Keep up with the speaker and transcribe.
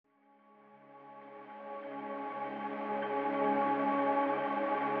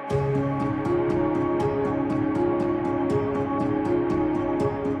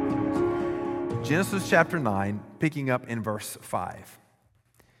Genesis chapter 9, picking up in verse 5.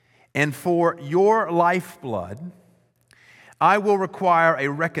 And for your lifeblood, I will require a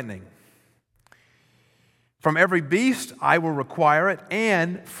reckoning. From every beast I will require it,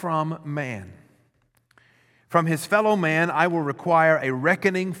 and from man. From his fellow man I will require a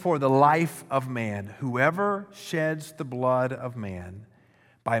reckoning for the life of man. Whoever sheds the blood of man,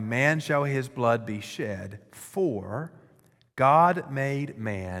 by man shall his blood be shed, for God made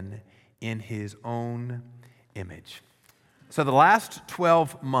man in his own image. So the last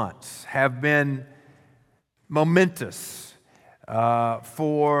 12 months have been momentous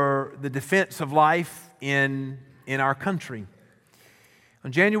for the defense of life in our country.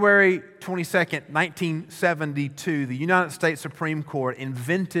 On January 22nd, 1972, the United States Supreme Court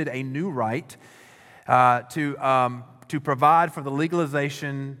invented a new right to provide for the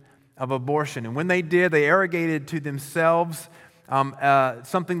legalization of abortion. And when they did, they arrogated to themselves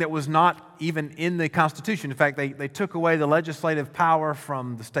something that was not even in the Constitution. In fact, they took away the legislative power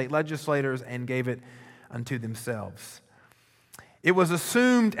from the state legislators and gave it unto themselves. It was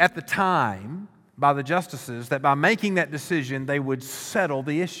assumed at the time by the justices that by making that decision, they would settle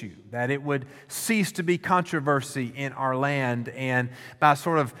the issue, that it would cease to be controversy in our land, and by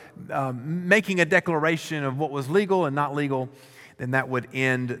sort of making a declaration of what was legal and not legal, then that would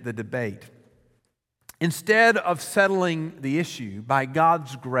end the debate. Instead of settling the issue, by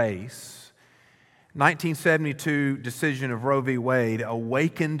God's grace, 1972 decision of Roe v. Wade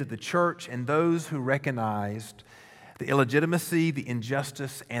awakened the church and those who recognized the illegitimacy, the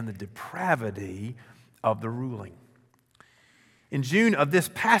injustice, and the depravity of the ruling. In June of this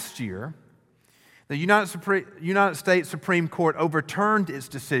past year, the United States Supreme Court overturned its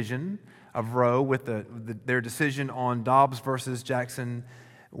decision of Roe with their decision on Dobbs versus Jackson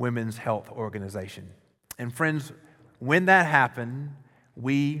Women's Health Organization. And friends, when that happened,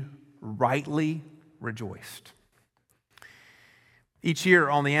 we rightly rejoiced. Each year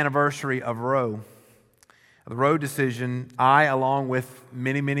on the anniversary of the Roe decision, I, along with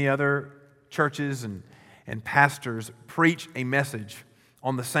many, many other churches and pastors, preach a message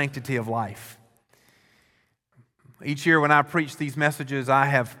on the sanctity of life. Each year when I preach these messages, I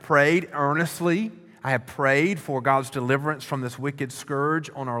have prayed earnestly. I have prayed for God's deliverance from this wicked scourge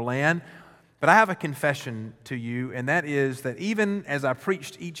on our land. But I have a confession to you, and that is that even as I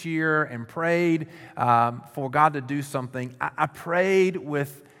preached each year and prayed for God to do something, I prayed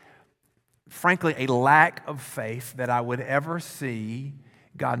with, frankly, a lack of faith that I would ever see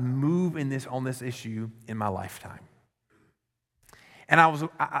God move on this issue in my lifetime. And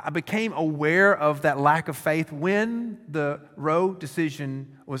I became aware of that lack of faith when the Roe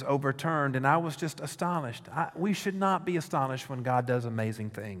decision was overturned, and I was just astonished. We should not be astonished when God does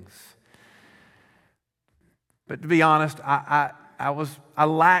amazing things. But to be honest, I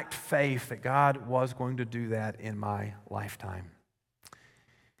lacked faith that God was going to do that in my lifetime.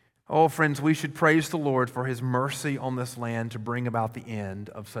 Oh, friends, we should praise the Lord for His mercy on this land to bring about the end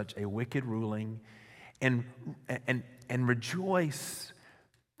of such a wicked ruling, and rejoice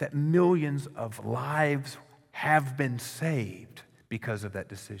that millions of lives have been saved because of that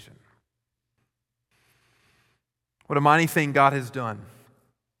decision. What a mighty thing God has done.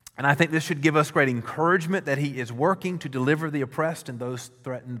 And I think this should give us great encouragement that He is working to deliver the oppressed and those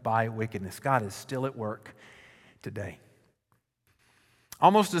threatened by wickedness. God is still at work today.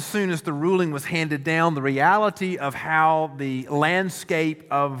 Almost as soon as the ruling was handed down, the reality of how the landscape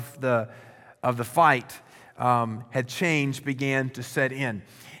of the fight had changed began to set in.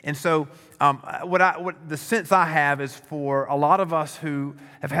 And so what the sense I have is for a lot of us who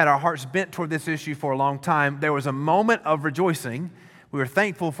have had our hearts bent toward this issue for a long time, there was a moment of rejoicing. We were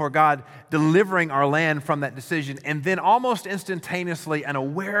thankful for God delivering our land from that decision, and then almost instantaneously an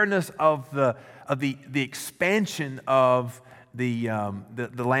awareness of the expansion of the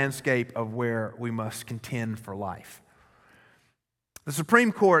landscape of where we must contend for life. The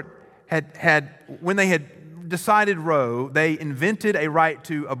Supreme Court had when they had decided Roe, they invented a right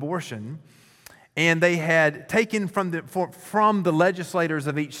to abortion, and they had taken from the legislators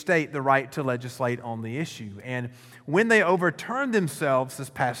of each state the right to legislate on the issue. And when they overturned themselves this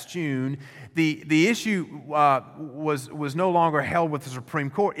past June, the issue was no longer held with the Supreme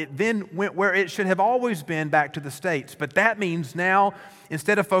Court. It then went where it should have always been, back to the states. But that means now,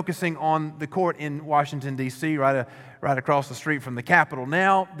 instead of focusing on the court in Washington, D.C., right across the street from the Capitol,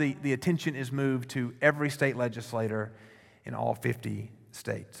 now the attention is moved to every state legislator in all 50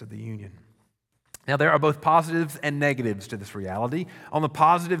 states of the Union. Now, there are both positives and negatives to this reality. On the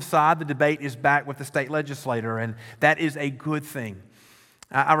positive side, the debate is back with the state legislator, and that is a good thing.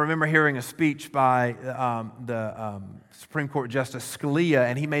 I remember hearing a speech by the Supreme Court Justice Scalia,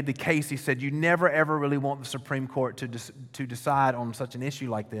 and he made the case. He said, you never, ever really want the Supreme Court to decide on such an issue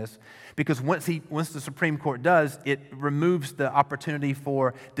like this, because once the Supreme Court does, it removes the opportunity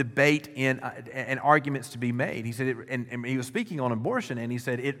for debate and arguments to be made. He said, and he was speaking on abortion, and he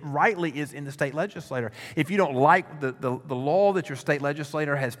said, it rightly is in the state legislature. If you don't like the law that your state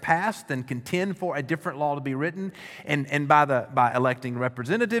legislator has passed, then contend for a different law to be written, and by electing representatives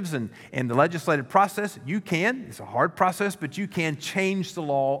and the legislative process, you can, it's a hard process, but you can change the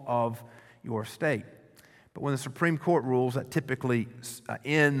law of your state. But when the Supreme Court rules, that typically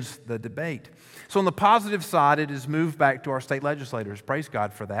ends the debate. So on the positive side, it is moved back to our state legislators. Praise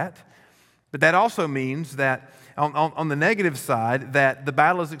God for that. But that also means that on the negative side, that the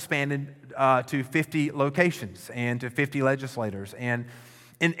battle is expanded to 50 locations and to 50 legislators. And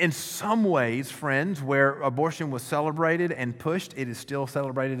in some ways, friends, where abortion was celebrated and pushed, it is still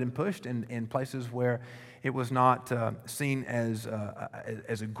celebrated and pushed. In places where it was not seen as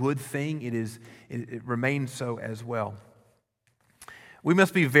a good thing, it remains so as well. We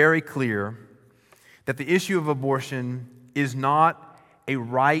must be very clear that the issue of abortion is not a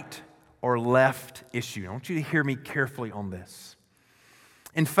right or left issue. I want you to hear me carefully on this.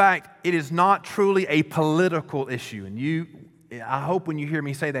 In fact, it is not truly a political issue. And I hope when you hear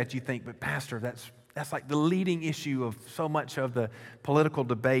me say that, you think, but Pastor, that's like the leading issue of so much of the political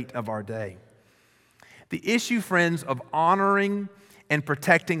debate of our day. The issue, friends, of honoring and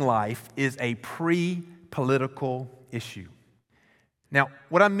protecting life is a pre-political issue. Now,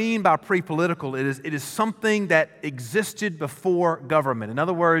 what I mean by pre-political, it is something that existed before government. In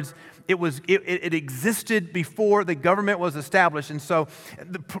other words, it existed before the government was established. And so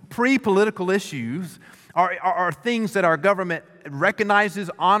the pre-political issues are things that our government recognizes,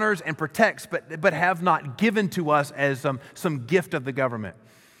 honors, and protects, but have not given to us as some gift of the government.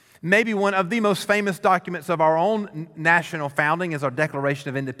 Maybe one of the most famous documents of our own national founding is our Declaration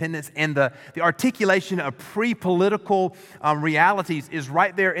of Independence, and the articulation of pre-political realities is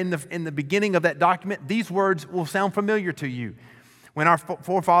right there in the beginning of that document. These words will sound familiar to you. When our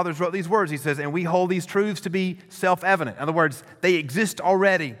forefathers wrote these words, he says, and we hold these truths to be self-evident. In other words, they exist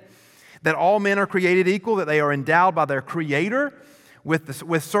already. That all men are created equal, that they are endowed by their Creator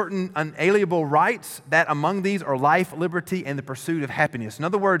with certain unalienable rights, that among these are life, liberty, and the pursuit of happiness. In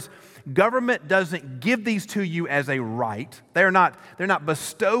other words, government doesn't give these to you as a right. They're not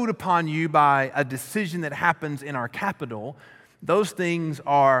bestowed upon you by a decision that happens in our capital. Those things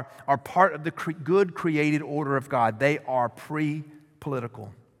are part of the good created order of God. They are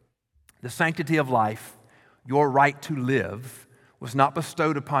pre-political. The sanctity of life, your right to live, was not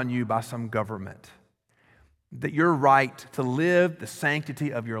bestowed upon you by some government. That your right to live, the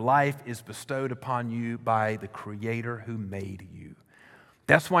sanctity of your life, is bestowed upon you by the Creator who made you.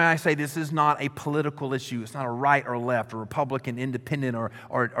 That's why I say this is not a political issue. It's not a right or left, or Republican, independent,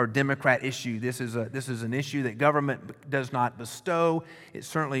 or Democrat issue. This is an issue that government does not bestow. It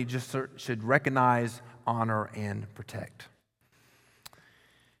certainly just should recognize, honor, and protect.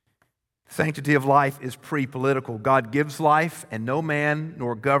 Sanctity of life is pre-political. God gives life, and no man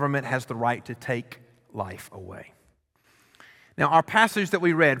nor government has the right to take life away. Now, our passage that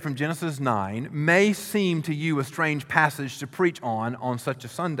we read from Genesis 9 may seem to you a strange passage to preach on such a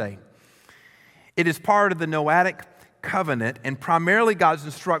Sunday. It is part of the Noahic covenant and primarily God's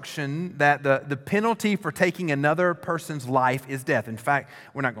instruction that the penalty for taking another person's life is death. In fact,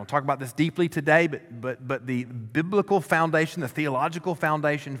 we're not going to talk about this deeply today, but the biblical foundation, the theological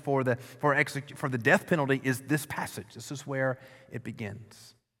foundation for the death penalty is this passage. This is where it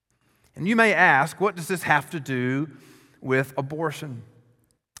begins. And you may ask, what does this have to do with abortion?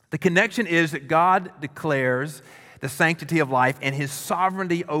 The connection is that God declares the sanctity of life and His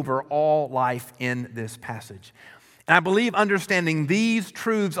sovereignty over all life in this passage. And I believe understanding these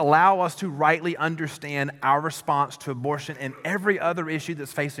truths allow us to rightly understand our response to abortion and every other issue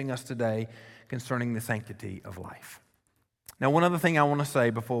that's facing us today concerning the sanctity of life. Now, one other thing I want to say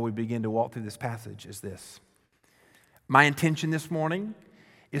before we begin to walk through this passage is this. My intention this morning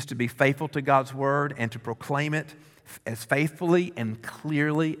is to be faithful to God's Word and to proclaim it as faithfully and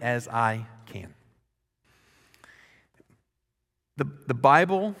clearly as I can. The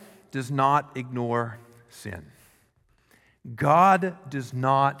Bible does not ignore sin. God does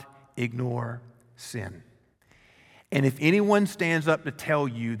not ignore sin. And if anyone stands up to tell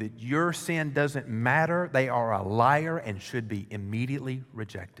you that your sin doesn't matter, they are a liar and should be immediately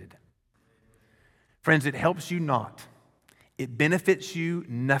rejected. Friends, it helps you not. It benefits you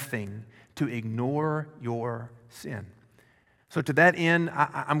nothing to ignore your sin. So to that end,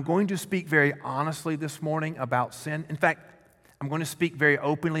 I'm going to speak very honestly this morning about sin. In fact, I'm going to speak very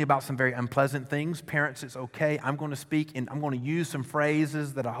openly about some very unpleasant things. Parents, it's okay. I'm going to speak and I'm going to use some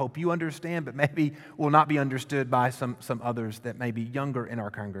phrases that I hope you understand, but maybe will not be understood by some others that may be younger in our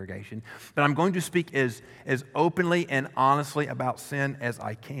congregation. But I'm going to speak as openly and honestly about sin as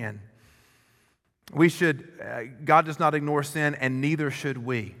I can. God does not ignore sin, and neither should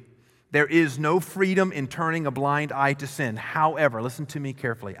we. There is no freedom in turning a blind eye to sin. However, listen to me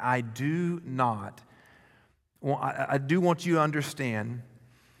carefully. I do want you to understand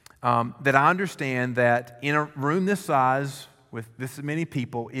that in a room this size with this many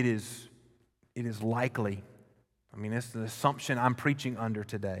people, it is likely, it's the assumption I'm preaching under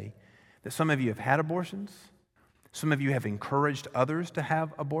today, that some of you have had abortions, some of you have encouraged others to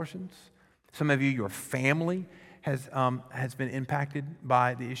have abortions, some of you, your family has been impacted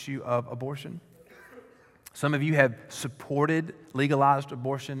by the issue of abortion. Some of you have supported legalized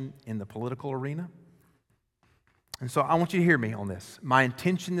abortion in the political arena. And so I want you to hear me on this. My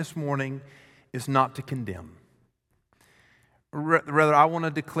intention this morning is not to condemn. Rather, I want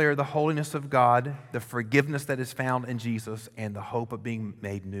to declare the holiness of God, the forgiveness that is found in Jesus, and the hope of being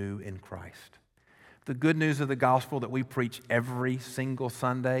made new in Christ. The good news of the gospel that we preach every single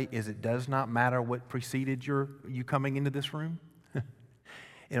Sunday is it does not matter what preceded you coming into this room.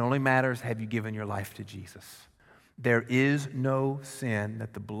 It only matters, have you given your life to Jesus? There is no sin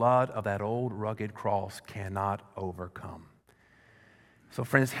that the blood of that old rugged cross cannot overcome. So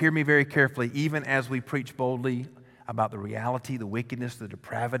friends, hear me very carefully. Even as we preach boldly about the reality, the wickedness, the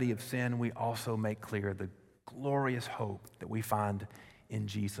depravity of sin, we also make clear the glorious hope that we find in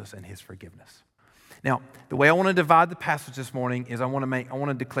Jesus and His forgiveness. Now, the way I want to divide the passage this morning is I want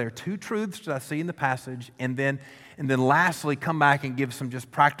to declare two truths that I see in the passage, and then lastly come back and give some just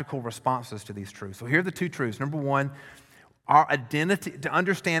practical responses to these truths. So here are the two truths. Number one, our identity, to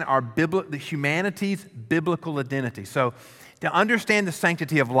understand the humanity's biblical identity. So to understand the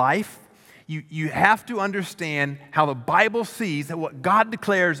sanctity of life, you have to understand how the Bible sees that what God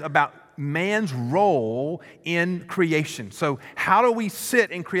declares about man's role in creation. So how do we sit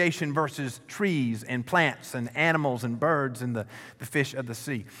in creation versus trees and plants and animals and birds and the fish of the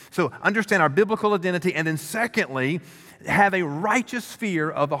sea? So understand our biblical identity, and then secondly, have a righteous fear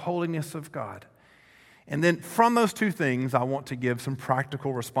of the holiness of God. And then from those two things, I want to give some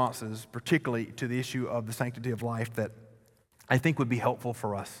practical responses, particularly to the issue of the sanctity of life that I think would be helpful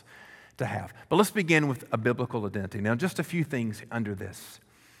for us to have. But let's begin with a biblical identity. Now, just a few things under this.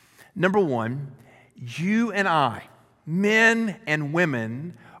 Number one, you and I, men and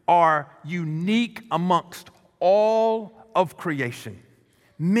women, are unique amongst all of creation.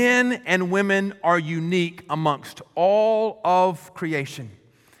 Men and women are unique amongst all of creation.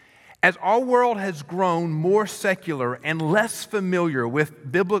 As our world has grown more secular and less familiar with a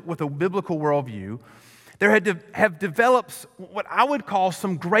biblical worldview, there have developed what I would call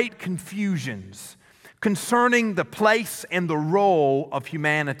some great confusions concerning the place and the role of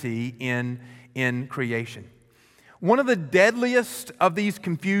humanity in creation. One of the deadliest of these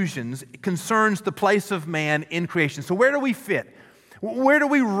confusions concerns the place of man in creation. So where do we fit? Where do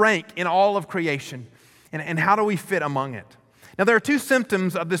we rank in all of creation? And how do we fit among it? Now, there are two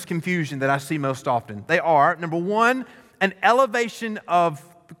symptoms of this confusion that I see most often. They are, number one, an elevation of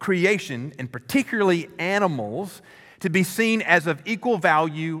creation, and particularly animals, to be seen as of equal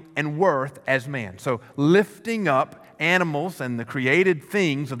value and worth as man. So lifting up animals and the created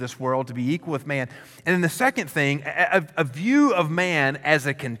things of this world to be equal with man. And then the second thing, a view of man as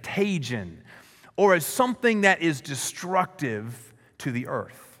a contagion or as something that is destructive to the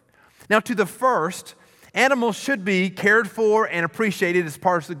earth. Now, to the first, animals should be cared for and appreciated as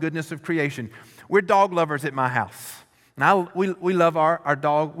part of the goodness of creation. We're dog lovers at my house. Now, we love our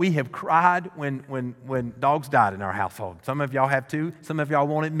dog. We have cried when dogs died in our household. Some of y'all have too. Some of y'all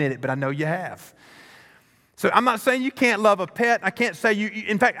won't admit it, but I know you have. So I'm not saying you can't love a pet. I can't say you.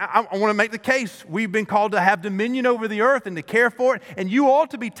 In fact, I want to make the case. We've been called to have dominion over the earth and to care for it, and you ought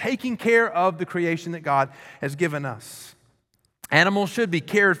to be taking care of the creation that God has given us. Animals should be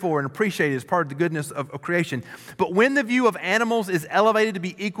cared for and appreciated as part of the goodness of creation. But when the view of animals is elevated to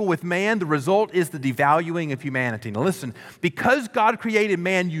be equal with man, the result is the devaluing of humanity. Now listen, because God created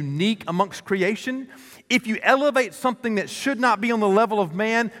man unique amongst creation, if you elevate something that should not be on the level of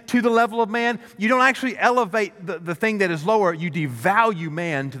man to the level of man, you don't actually elevate the thing that is lower. You devalue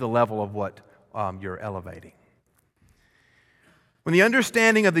man to the level of what you're elevating. When the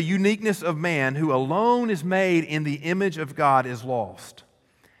understanding of the uniqueness of man, who alone is made in the image of God, is lost,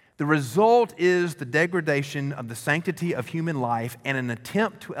 the result is the degradation of the sanctity of human life and an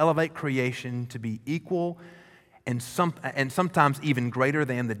attempt to elevate creation to be equal and sometimes even greater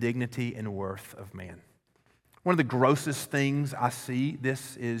than the dignity and worth of man. One of the grossest things I see,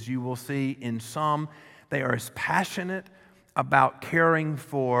 this is you will see in some, they are as passionate about caring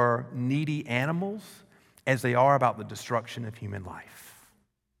for needy animals as they are about the destruction of human life.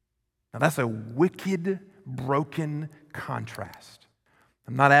 Now that's a wicked, broken contrast.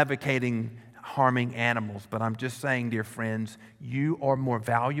 I'm not advocating harming animals, but I'm just saying, dear friends, you are more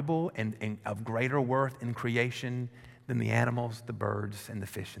valuable and of greater worth in creation than the animals, the birds, and the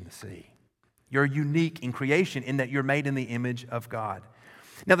fish in the sea. You're unique in creation in that you're made in the image of God.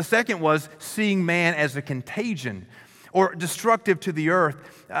 Now, the second was seeing man as a contagion or destructive to the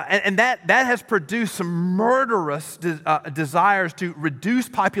earth. And that has produced some murderous desires to reduce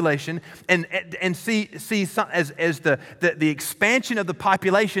population and see some, as the expansion of the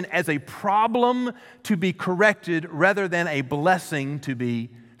population as a problem to be corrected rather than a blessing to be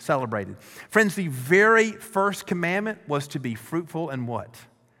celebrated. Friends, the very first commandment was to be fruitful and what?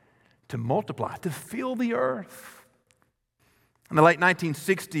 To multiply, to fill the earth. In the late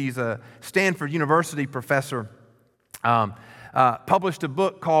 1960s, a Stanford University professor published a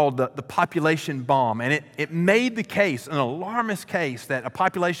book called The Population Bomb, and it made the case, an alarmist case, that a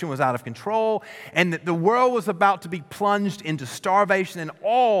population was out of control and that the world was about to be plunged into starvation and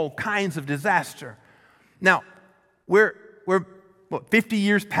all kinds of disaster. Now, we're 50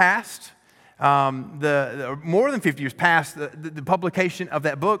 years past, more than 50 years past the publication of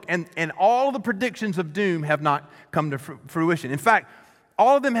that book, and all the predictions of doom have not come to fruition. In fact,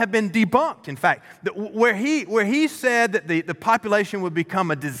 all of them have been debunked. In fact, where he said that the population would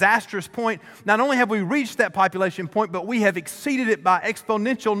become a disastrous point, not only have we reached that population point, but we have exceeded it by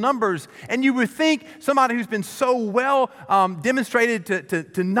exponential numbers. And you would think somebody who's been so well demonstrated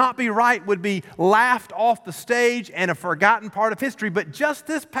to not be right would be laughed off the stage and a forgotten part of history. But just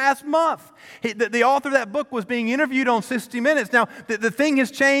this past month, the author of that book was being interviewed on 60 Minutes. Now, the thing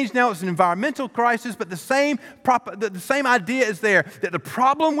has changed. Now it's an environmental crisis, but the same idea is there, that the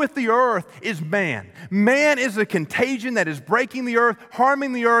problem with the earth is man. Man is a contagion that is breaking the earth,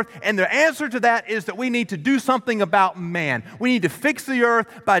 harming the earth, and the answer to that is that we need to do something about man. We need to fix the earth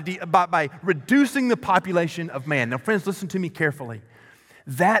by reducing the population of man. Now, friends, listen to me carefully.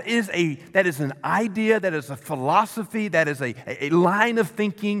 That is an idea, that is a philosophy, that is a line of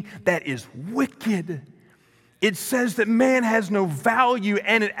thinking that is wicked. It says that man has no value,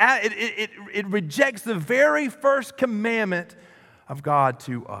 and it rejects the very first commandment of God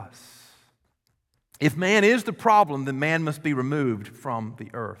to us. If man is the problem, then man must be removed from the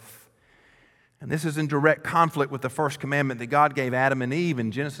earth. And this is in direct conflict with the first commandment that God gave Adam and Eve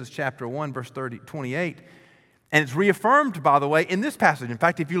in Genesis chapter 1, verse 28. And it's reaffirmed, by the way, in this passage. In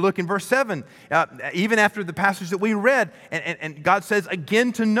fact, if you look in verse 7, even after the passage that we read, and God says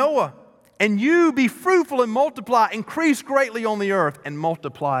again to Noah, "And you be fruitful and multiply, increase greatly on the earth and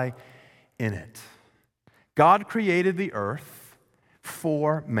multiply in it." God created the earth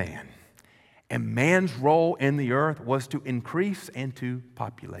for man. And man's role in the earth was to increase and to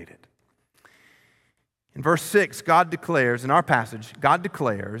populate it. In verse 6, God declares, in our passage, God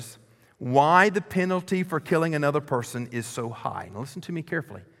declares why the penalty for killing another person is so high. Now listen to me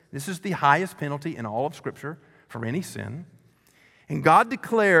carefully. This is the highest penalty in all of Scripture for any sin. And God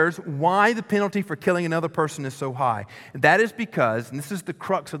declares why the penalty for killing another person is so high. And that is because, and this is the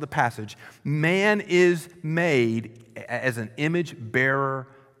crux of the passage, man is made as an image bearer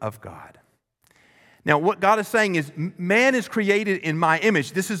of God. Now, what God is saying is, man is created in my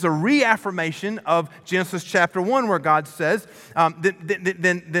image. This is a reaffirmation of Genesis chapter 1, where God says,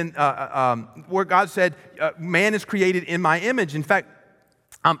 where God said, man is created in my image. In fact,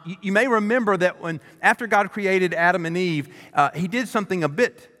 you may remember that after God created Adam and Eve, he did something a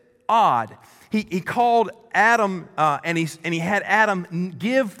bit odd. He called Adam, and he had Adam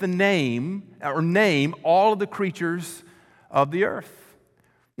give the name all of the creatures of the earth.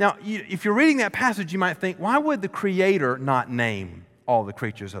 Now, if you're reading that passage, you might think, why would the Creator not name all the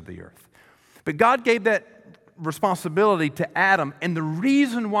creatures of the earth? But God gave that responsibility to Adam, and the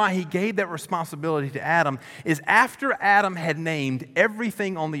reason why he gave that responsibility to Adam is after Adam had named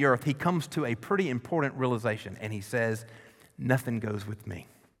everything on the earth, he comes to a pretty important realization, and he says, nothing goes with me.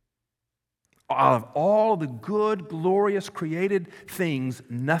 Out of all the good, glorious, created things,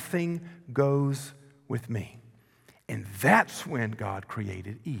 nothing goes with me. And that's when God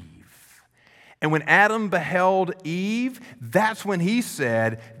created Eve. And when Adam beheld Eve, that's when he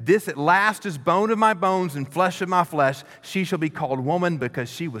said, "This at last is bone of my bones and flesh of my flesh. She shall be called woman because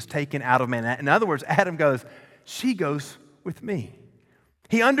she was taken out of man." In other words, Adam goes, she goes with me.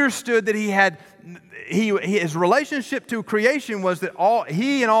 He understood that his relationship to creation was that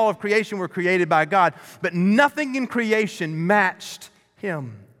he and all of creation were created by God, but nothing in creation matched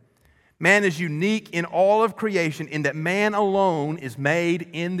him. Man is unique in all of creation in that man alone is made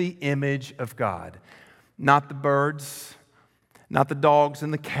in the image of God. Not the birds, not the dogs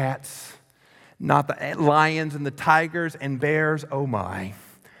and the cats, not the lions and the tigers and bears, oh my.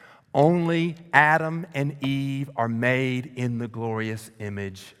 Only Adam and Eve are made in the glorious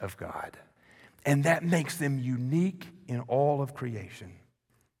image of God. And that makes them unique in all of creation.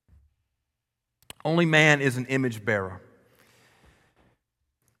 Only man is an image bearer.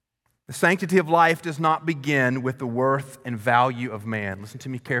 The sanctity of life does not begin with the worth and value of man. Listen to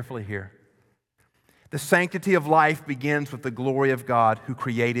me carefully here. The sanctity of life begins with the glory of God who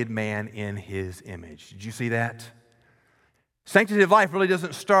created man in his image. Did you see that? Sanctity of life really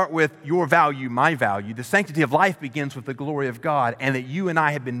doesn't start with your value, my value. The sanctity of life begins with the glory of God and that you and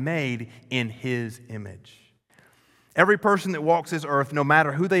I have been made in his image. Every person that walks this earth, no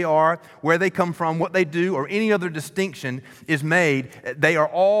matter who they are, where they come from, what they do, or any other distinction is made, they are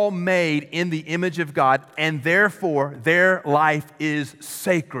all made in the image of God, and therefore their life is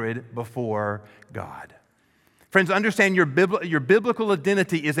sacred before God. Friends, understand your biblical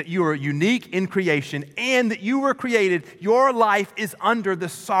identity is that you are unique in creation and that you were created. Your life is under the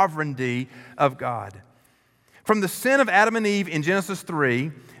sovereignty of God. From the sin of Adam and Eve in Genesis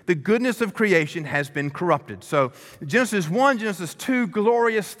 3, the goodness of creation has been corrupted. So Genesis 1, Genesis 2,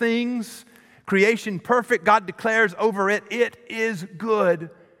 glorious things, creation perfect. God declares over it, it is good.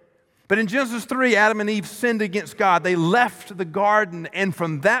 But in Genesis 3, Adam and Eve sinned against God. They left the garden, and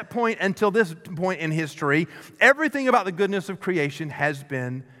from that point until this point in history, everything about the goodness of creation has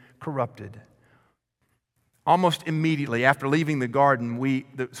been corrupted. Almost immediately after leaving the garden,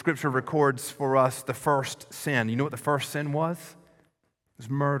 the Scripture records for us the first sin. You know what the first sin was? It was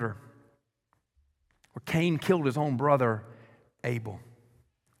murder. Where Cain killed his own brother, Abel.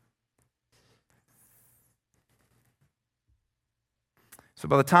 So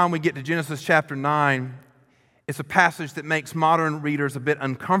by the time we get to Genesis chapter 9, it's a passage that makes modern readers a bit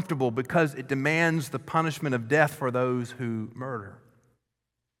uncomfortable because it demands the punishment of death for those who murder.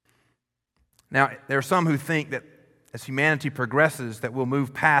 Now, there are some who think that as humanity progresses, that we'll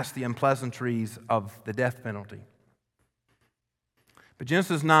move past the unpleasantries of the death penalty. But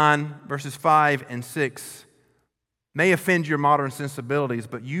Genesis 9, verses 5 and 6 may offend your modern sensibilities,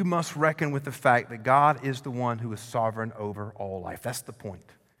 but you must reckon with the fact that God is the one who is sovereign over all life. That's the point.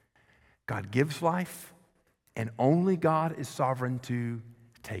 God gives life, and only God is sovereign to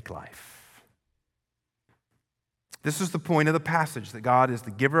take life. This is the point of the passage, that God is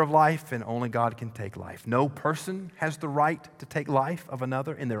the giver of life, and only God can take life. No person has the right to take life of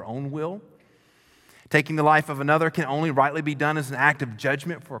another in their own will. Taking the life of another can only rightly be done as an act of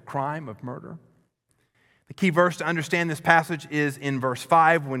judgment for a crime of murder. The key verse to understand this passage is in verse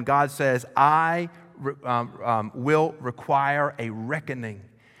 5 when God says, I will require a reckoning.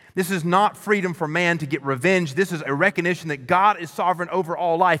 This is not freedom for man to get revenge. This is a recognition that God is sovereign over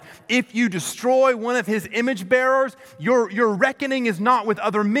all life. If you destroy one of his image bearers, your reckoning is not with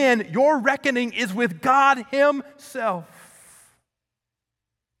other men. Your reckoning is with God himself.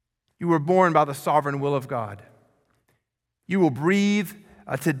 You were born by the sovereign will of God. You will breathe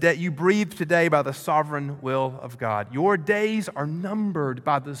today. You breathe today by the sovereign will of God. Your days are numbered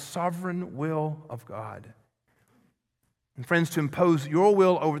by the sovereign will of God. And friends, to impose your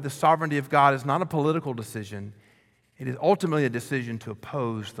will over the sovereignty of God is not a political decision. It is ultimately a decision to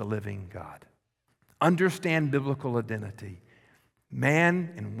oppose the living God. Understand biblical identity.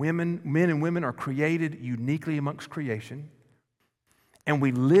 Men and women are created uniquely amongst creation, and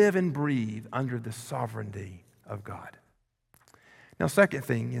we live and breathe under the sovereignty of God. Now, second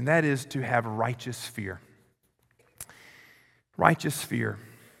thing, and that is to have righteous fear. Righteous fear.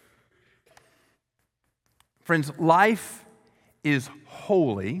 Friends, life is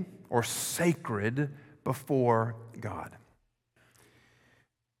holy or sacred before God.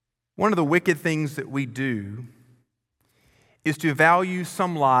 One of the wicked things that we do is to value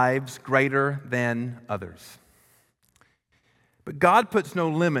some lives greater than others. But God puts no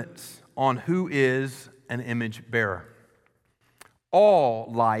limits on who is an image bearer.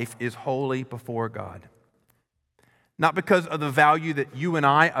 All life is holy before God. Not because of the value that you and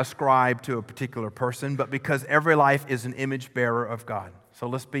I ascribe to a particular person, but because every life is an image bearer of God. So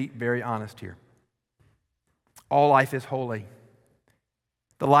let's be very honest here. All life is holy.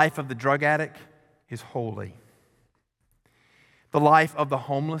 The life of the drug addict is holy. The life of the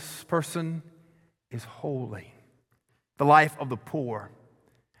homeless person is holy. The life of the poor,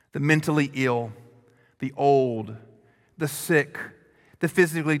 the mentally ill, the old, the sick, the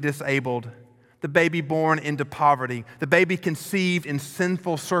physically disabled, the baby born into poverty, the baby conceived in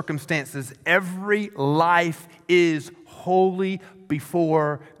sinful circumstances. Every life is holy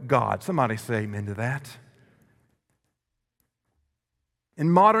before God. Somebody say amen to that.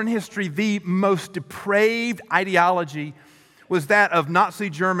 In modern history, the most depraved ideology was that of Nazi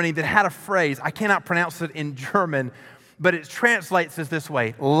Germany that had a phrase. I cannot pronounce it in German, but it translates as this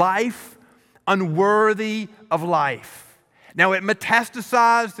way: life unworthy of life. Now, it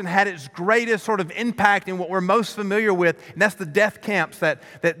metastasized and had its greatest sort of impact in what we're most familiar with, and that's the death camps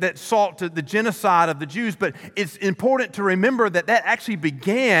that sought to the genocide of the Jews. But it's important to remember that actually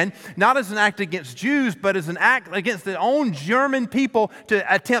began not as an act against Jews, but as an act against their own German people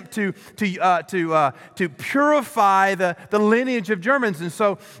to attempt to purify the lineage of Germans. And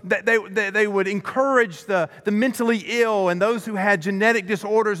so they would encourage the mentally ill and those who had genetic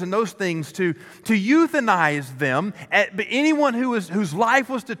disorders and those things to euthanize them. Anyone whose life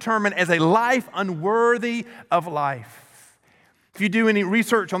was determined as a life unworthy of life. If you do any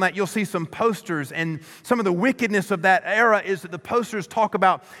research on that, you'll see some posters, and some of the wickedness of that era is that the posters talk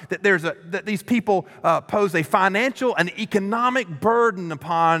about that these people pose a financial and economic burden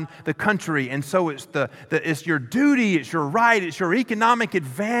upon the country, and so it's your duty, it's your right, it's your economic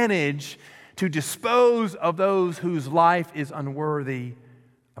advantage to dispose of those whose life is unworthy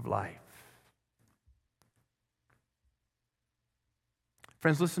of life.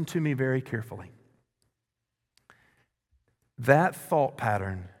 Friends, listen to me very carefully. That thought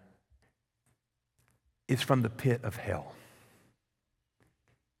pattern is from the pit of hell.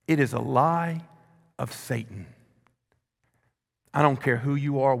 It is a lie of Satan. I don't care who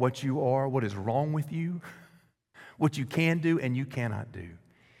you are, what is wrong with you, what you can do and you cannot do.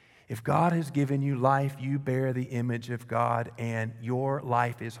 If God has given you life, you bear the image of God, and your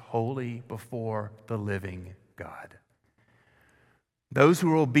life is holy before the living God. Those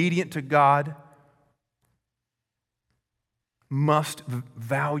who are obedient to God must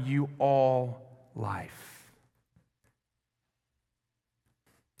value all life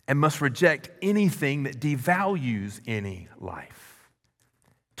and must reject anything that devalues any life.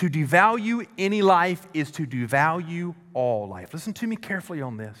 To devalue any life is to devalue all life. Listen to me carefully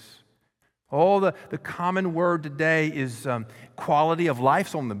on this. The common word today is quality of life,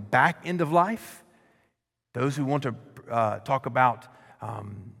 so on the back end of life. Those who want to talk about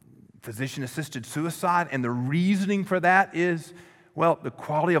physician-assisted suicide, and the reasoning for that is, well, the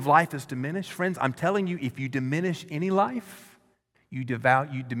quality of life is diminished. Friends, I'm telling you, if you diminish any life, you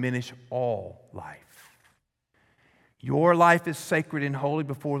diminish all life. Your life is sacred and holy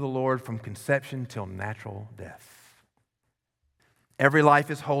before the Lord from conception till natural death. Every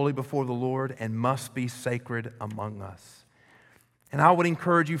life is holy before the Lord and must be sacred among us. And I would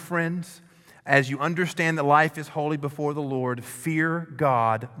encourage you, friends, as you understand that life is holy before the Lord, fear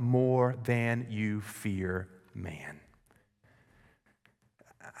God more than you fear man.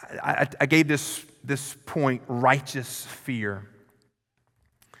 I gave this point, righteous fear.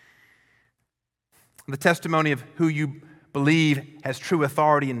 The testimony of who you believe has true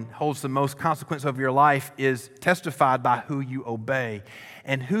authority and holds the most consequence of your life is testified by who you obey.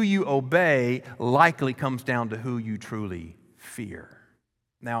 And who you obey likely comes down to who you truly fear.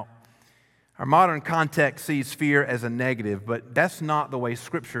 Now, our modern context sees fear as a negative, but that's not the way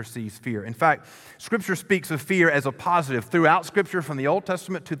Scripture sees fear. In fact, Scripture speaks of fear as a positive. Throughout Scripture, from the Old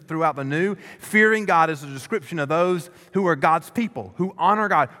Testament to throughout the New, fearing God is a description of those who are God's people, who honor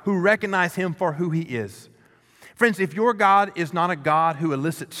God, who recognize Him for who He is. Friends, if your God is not a God who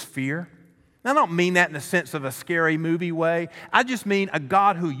elicits fear, I don't mean that in the sense of a scary movie way. I just mean a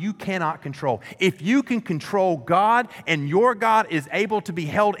God who you cannot control. If you can control God and your God is able to be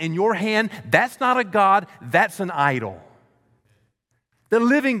held in your hand, that's not a God, that's an idol. The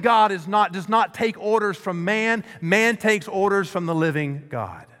living God does not take orders from man. Man takes orders from the living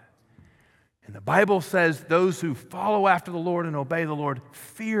God. And the Bible says those who follow after the Lord and obey the Lord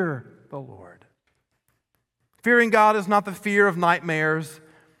fear the Lord. Fearing God is not the fear of nightmares,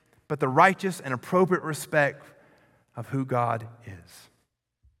 but the righteous and appropriate respect of who God is.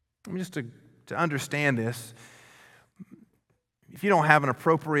 I mean, just to understand this, if you don't have an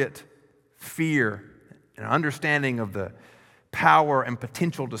appropriate fear and understanding of the power and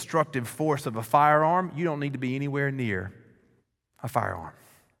potential destructive force of a firearm, you don't need to be anywhere near a firearm.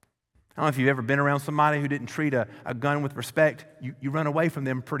 I don't know if you've ever been around somebody who didn't treat a gun with respect. You run away from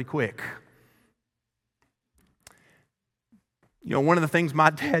them pretty quick. You know, one of the things my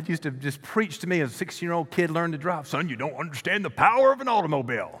dad used to just preach to me as a 16-year-old kid learned to drive, son, you don't understand the power of an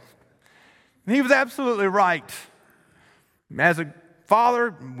automobile. And he was absolutely right. As a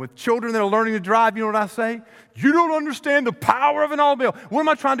father with children that are learning to drive, you know what I say? You don't understand the power of an automobile. What am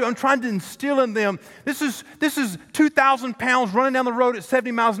I trying to do? I'm trying to instill in them, this is 2,000 pounds running down the road at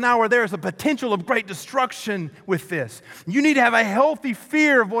 70 miles an hour. There is a potential of great destruction with this. You need to have a healthy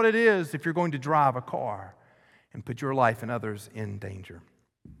fear of what it is if you're going to drive a car and put your life and others in danger.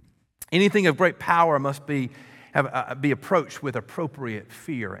 Anything of great power must be approached with appropriate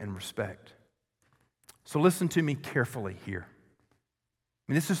fear and respect. So listen to me carefully here.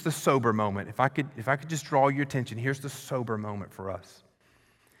 I mean, this is the sober moment. If I could just draw your attention, here's the sober moment for us.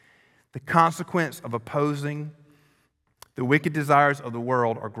 The consequence of opposing the wicked desires of the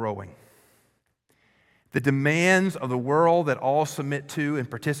world are growing. The demands of the world that all submit to and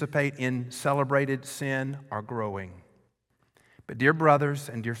participate in celebrated sin are growing. But dear brothers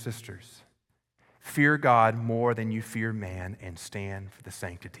and dear sisters, fear God more than you fear man and stand for the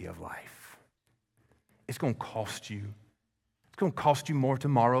sanctity of life. It's going to cost you. It's going to cost you more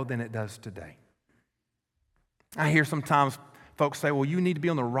tomorrow than it does today. I hear sometimes folks say, well, you need to be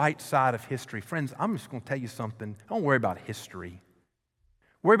on the right side of history. Friends, I'm just going to tell you something. Don't worry about history.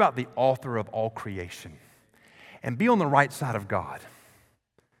 Worry about the author of all creation. And be on the right side of God.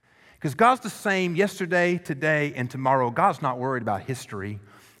 Because God's the same yesterday, today, and tomorrow. God's not worried about history.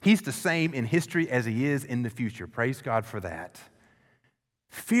 He's the same in history as He is in the future. Praise God for that.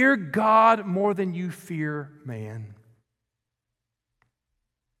 Fear God more than you fear man.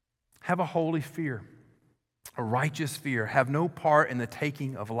 Have a holy fear, a righteous fear. Have no part in the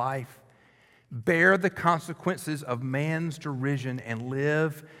taking of life. Bear the consequences of man's derision and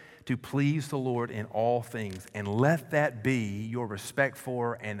live to please the Lord in all things. And let that be your respect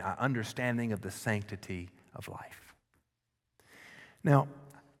for and understanding of the sanctity of life. Now,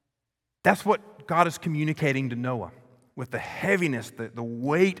 that's what God is communicating to Noah with the heaviness, the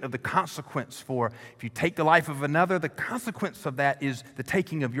weight of the consequence for if you take the life of another, the consequence of that is the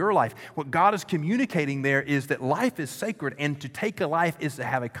taking of your life. What God is communicating there is that life is sacred, and to take a life is to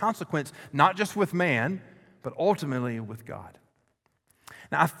have a consequence, not just with man, but ultimately with God.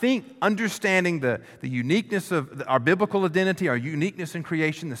 Now, I think understanding the uniqueness of our biblical identity, our uniqueness in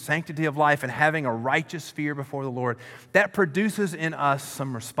creation, the sanctity of life, and having a righteous fear before the Lord, that produces in us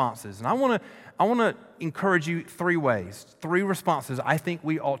some responses. And I want to encourage you three responses I think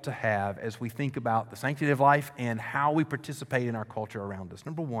we ought to have as we think about the sanctity of life and how we participate in our culture around us.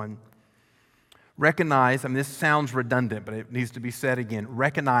 Number one, recognize, this sounds redundant, but it needs to be said again,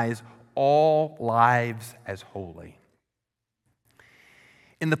 recognize all lives as holy.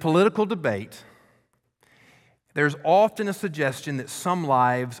 In the political debate, there's often a suggestion that some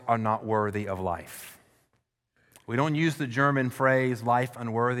lives are not worthy of life. We don't use the German phrase, life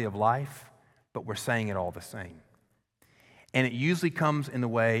unworthy of life, but we're saying it all the same. And it usually comes in the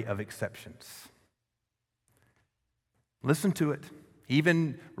way of exceptions. Listen to it.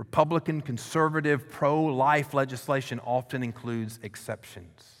 Even Republican, conservative, pro-life legislation often includes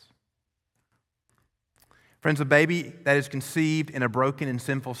exceptions. Friends, a baby that is conceived in a broken and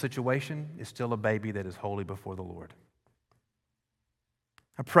sinful situation is still a baby that is holy before the Lord.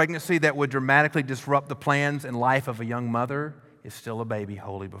 A pregnancy that would dramatically disrupt the plans and life of a young mother is still a baby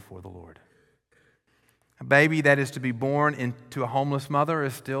holy before the Lord. A baby that is to be born into a homeless mother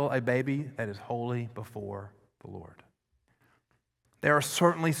is still a baby that is holy before the Lord. There are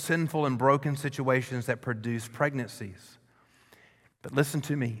certainly sinful and broken situations that produce pregnancies. But listen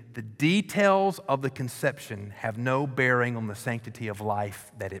to me, the details of the conception have no bearing on the sanctity of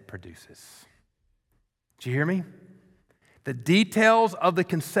life that it produces. Did you hear me? The details of the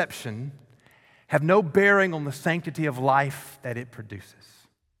conception have no bearing on the sanctity of life that it produces.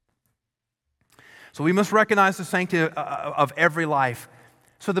 So we must recognize the sanctity of every life.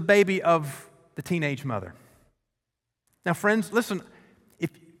 So the baby of the teenage mother. Now, friends, listen,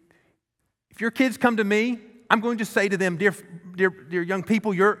 if your kids come to me, I'm going to say to them, dear young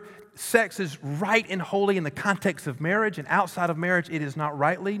people, your sex is right and holy in the context of marriage, and outside of marriage, it is not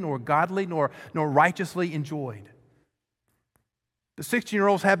rightly, nor godly, nor righteously enjoyed. The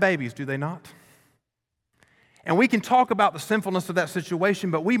 16-year-olds have babies, do they not? And we can talk about the sinfulness of that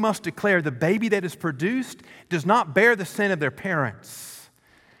situation, but we must declare the baby that is produced does not bear the sin of their parents.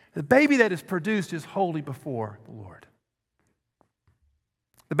 The baby that is produced is holy before the Lord.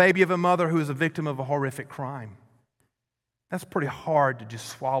 The baby of a mother who is a victim of a horrific crime. That's pretty hard to just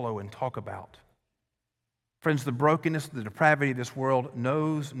swallow and talk about. Friends, the brokenness, the depravity of this world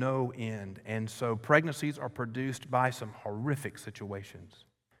knows no end. And so pregnancies are produced by some horrific situations.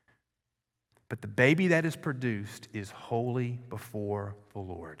 But the baby that is produced is holy before the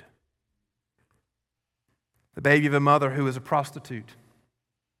Lord. The baby of a mother who is a prostitute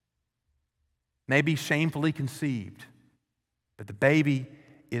may be shamefully conceived, But the baby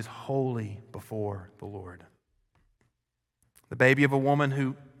is holy before the Lord. The baby of a woman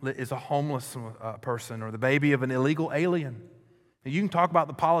who is a homeless person, or the baby of an illegal alien. You can talk about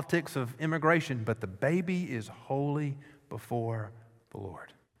the politics of immigration, but the baby is holy before the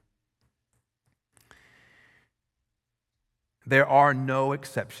Lord. There are no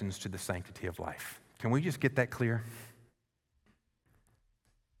exceptions to the sanctity of life. Can we just get that clear?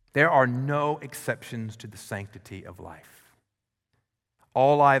 There are no exceptions to the sanctity of life.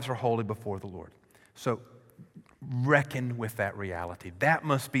 All lives are holy before the Lord. So reckon with that reality. That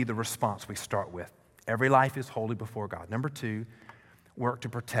must be the response we start with. Every life is holy before God. Number two, work to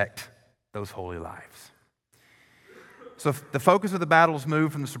protect those holy lives. So the focus of the battle is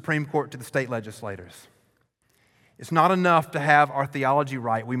moved from the Supreme Court to the state legislators. It's not enough to have our theology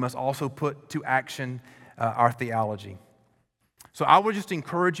right. We must also put to action our theology. So I would just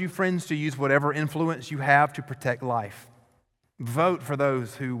encourage you, friends, to use whatever influence you have to protect life. Vote for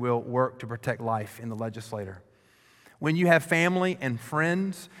those who will work to protect life in the legislature. When you have family and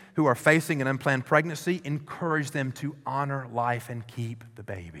friends who are facing an unplanned pregnancy, encourage them to honor life and keep the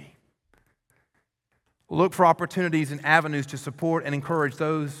baby. Look for opportunities and avenues to support and encourage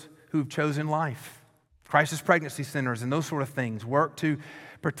those who've chosen life. Crisis pregnancy centers and those sort of things. Work to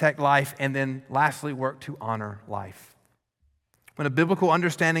protect life, and then lastly, work to honor life. When a biblical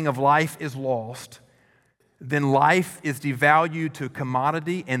understanding of life is lost, then life is devalued to a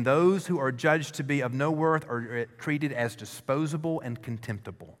commodity, and those who are judged to be of no worth are treated as disposable and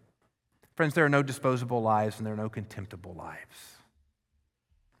contemptible. Friends, there are no disposable lives and there are no contemptible lives.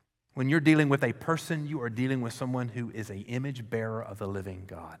 When you're dealing with a person, you are dealing with someone who is an image bearer of the living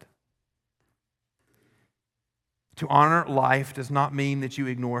God. To honor life does not mean that you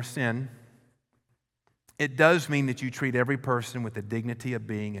ignore sin. It does mean that you treat every person with the dignity of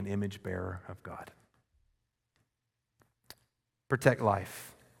being an image bearer of God. Protect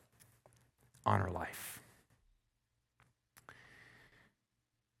life. Honor life.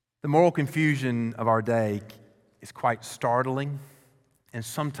 The moral confusion of our day is quite startling and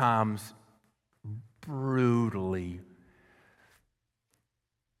sometimes brutally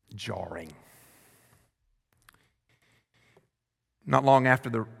jarring. Not long after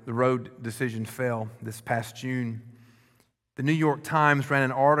the Roe decision fell this past June, the New York Times ran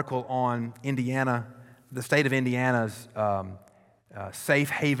an article on Indiana, the state of Indiana's Safe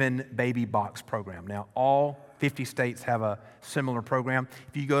Haven Baby Box program. Now, all 50 states have a similar program.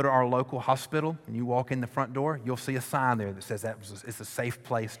 If you go to our local hospital and you walk in the front door, you'll see a sign there that says it's a safe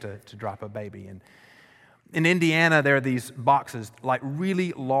place to drop a baby. And in Indiana, there are these boxes, like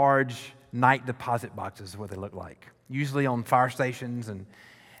really large night deposit boxes is what they look like. Usually on fire stations and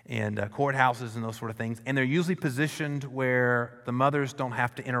courthouses and those sort of things. And they're usually positioned where the mothers don't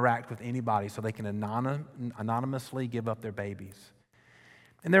have to interact with anybody, so they can anonymously give up their babies.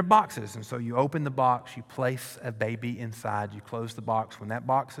 And they're boxes, and so you open the box, you place a baby inside, you close the box. When that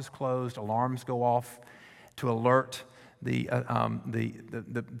box is closed, alarms go off to alert the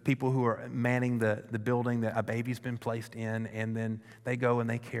people who are manning the building that a baby's been placed in, and then they go and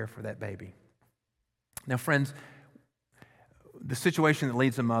they care for that baby. Now, friends, the situation that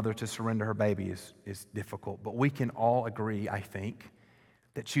leads a mother to surrender her baby is difficult, but we can all agree, I think,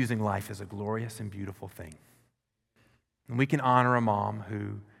 that choosing life is a glorious and beautiful thing. And we can honor a mom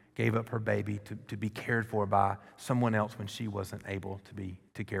who gave up her baby to be cared for by someone else when she wasn't able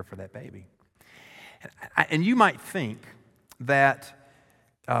to care for that baby. And you might think that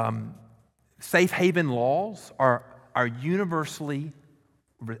safe haven laws are universally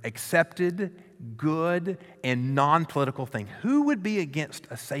accepted, good, and non-political thing. Who would be against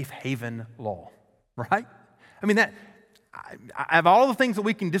a safe haven law, right? I mean, of all the things that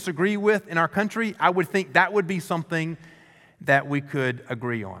we can disagree with in our country, I would think that would be something that we could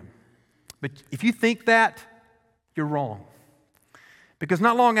agree on. But if you think that, you're wrong. Because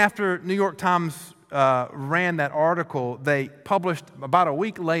not long after New York Times ran that article, they published about a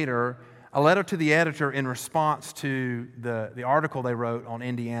week later a letter to the editor in response to the article they wrote on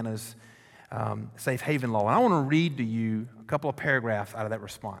Indiana's safe haven law. And I want to read to you a couple of paragraphs out of that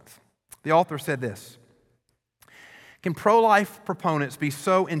response. The author said this: "Can pro-life proponents be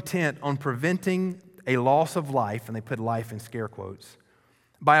so intent on preventing a loss of life," and they put life in scare quotes,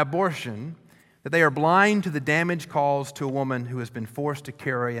 "by abortion that they are blind to the damage caused to a woman who has been forced to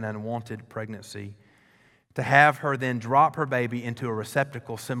carry an unwanted pregnancy, to have her then drop her baby into a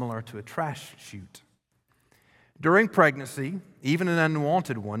receptacle similar to a trash chute? During pregnancy, even an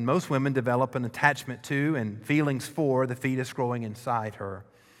unwanted one, most women develop an attachment to and feelings for the fetus growing inside her.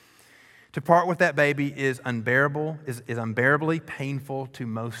 To part with that baby is unbearably painful to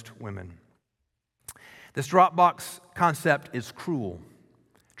most women. This Dropbox concept is cruel,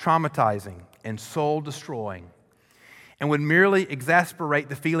 traumatizing, and soul-destroying, and would merely exasperate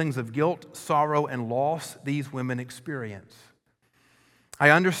the feelings of guilt, sorrow, and loss these women experience. I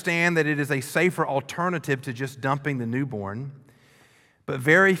understand that it is a safer alternative to just dumping the newborn, but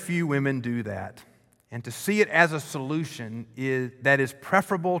very few women do that. And to see it as a solution that is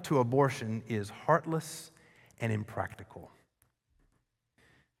preferable to abortion is heartless and impractical.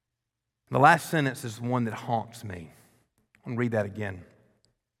 The last sentence is one that haunts me. I'll read that again.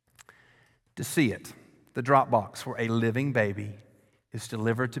 To see it, the Dropbox where a living baby is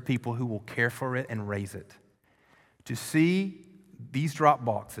delivered to people who will care for it and raise it. To see these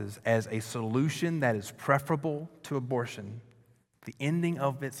Dropboxes as a solution that is preferable to abortion, the ending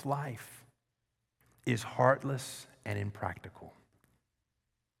of its life, is heartless and impractical.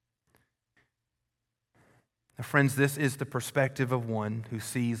 Now, friends, this is the perspective of one who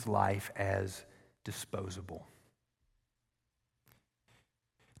sees life as disposable.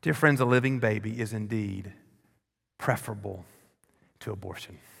 Dear friends, a living baby is indeed preferable to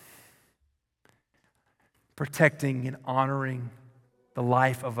abortion. Protecting and honoring the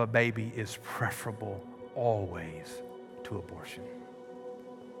life of a baby is preferable always to abortion.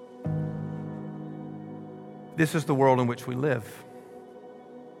 This is the world in which we live.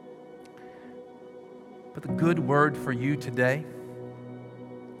 But the good word for you today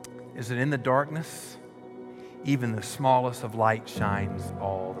is that in the darkness, even the smallest of light shines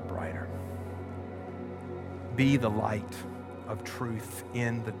all the brighter. Be the light of truth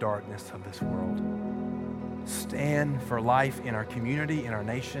in the darkness of this world. Stand for life in our community, in our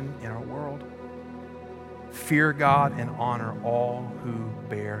nation, in our world. Fear God and honor all who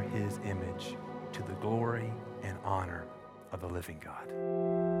bear His image, to the glory and honor of the living God.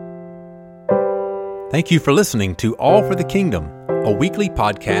 Thank you for listening to All for the Kingdom, a weekly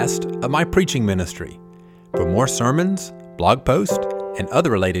podcast of my preaching ministry. For more sermons, blog posts, and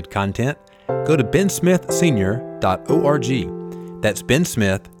other related content, go to bensmithsenior.org. That's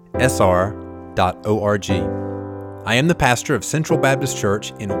bensmithsr.org. I am the pastor of Central Baptist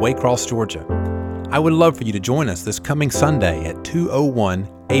Church in Waycross, Georgia. I would love for you to join us this coming Sunday at 201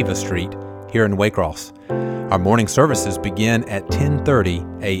 Ava Street here in Waycross. Our morning services begin at 10:30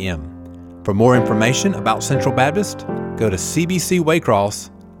 a.m. For more information about Central Baptist, go to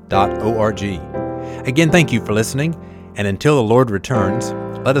cbcwaycross.org. Again, thank you for listening, and until the Lord returns,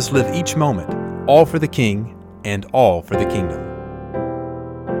 let us live each moment all for the King and all for the kingdom.